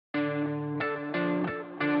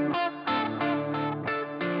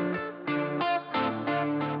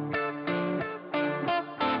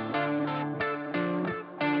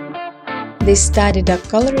This studded duck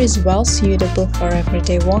collar is well suitable for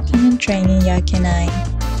everyday walking and training your canine.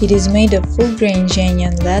 It is made of full-grain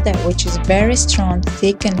genuine leather, which is very strong,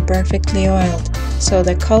 thick and perfectly oiled, so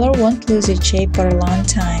the collar won't lose its shape for a long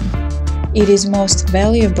time. It is most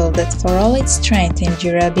valuable that for all its strength and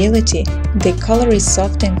durability, the collar is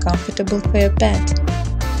soft and comfortable for your pet.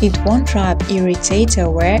 It won't rub, irritate or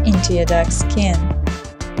wear into your dog's skin.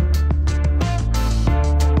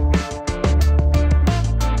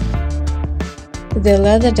 The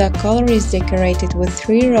leather duck collar is decorated with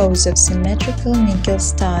 3 rows of symmetrical nickel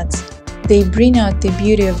studs. They bring out the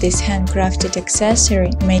beauty of this handcrafted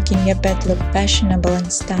accessory, making your pet look fashionable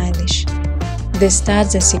and stylish. The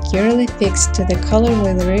studs are securely fixed to the collar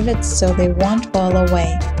with rivets so they won't fall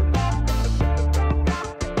away.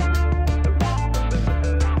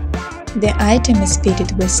 The item is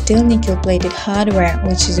fitted with steel nickel-plated hardware,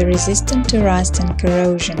 which is resistant to rust and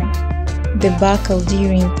corrosion. The buckle,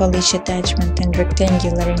 D-ring, polish attachment and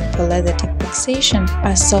rectangular ring for leather tip fixation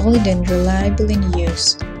are solid and reliable in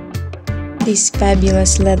use. This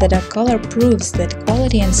fabulous leather duck collar proves that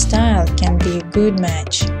quality and style can be a good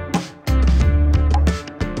match.